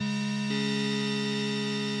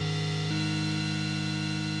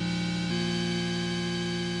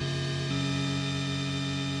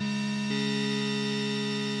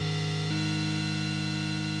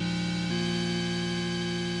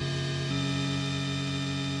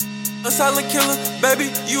A silent killer, baby,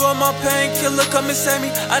 you are my painkiller. Come and save me,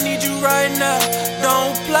 I need you right now.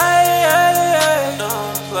 Don't play,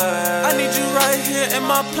 don't play. I need you right here in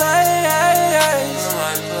my place.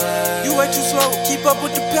 You way too slow, keep up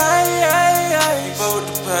with the pace.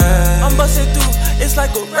 I'm busting through, it's like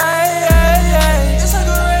a race.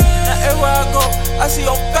 Now everywhere I go, I see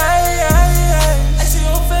your face.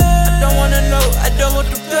 I don't wanna know, I don't want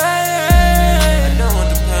the pain.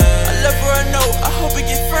 I left her a note, I hope it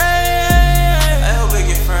get framed.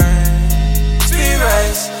 Speed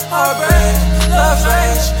race, heartbreak, love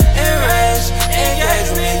rage, enrage, engage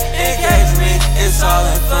me, it's all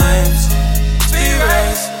in flames. Speed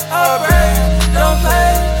race, heartbreak, don't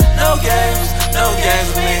play, no games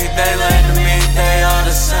with me. They lame to me, they all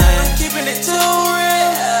the same. I'm keeping it too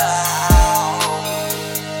real.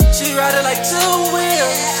 She ride it like 2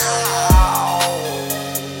 wheels.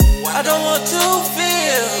 I don't want to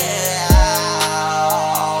feel.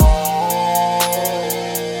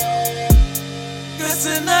 Cause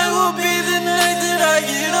tonight will be the night that I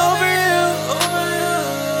get over you.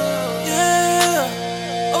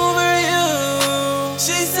 Yeah, over you.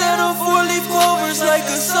 She said on 4-leaf clovers like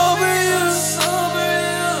a sober you.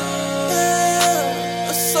 Yeah,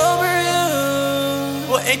 a sober you.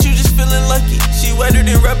 Well, ain't you just feeling lucky? She wetter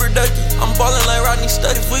than rubber ducky. I'm ballin' like Rodney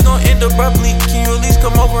Stuck. If we gon' end abruptly, can you at least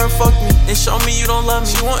come over and fuck me? And show me you don't love me.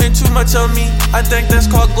 She wantin' too much of me, I think that's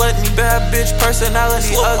called gluttony. Bad bitch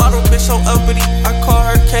personality, slow model bitch so uppity. I call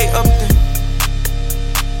her K Upton.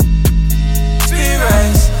 Speed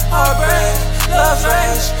race, heartbreak, love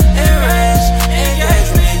rage, enrage,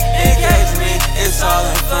 engage me, it's all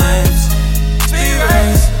in flames.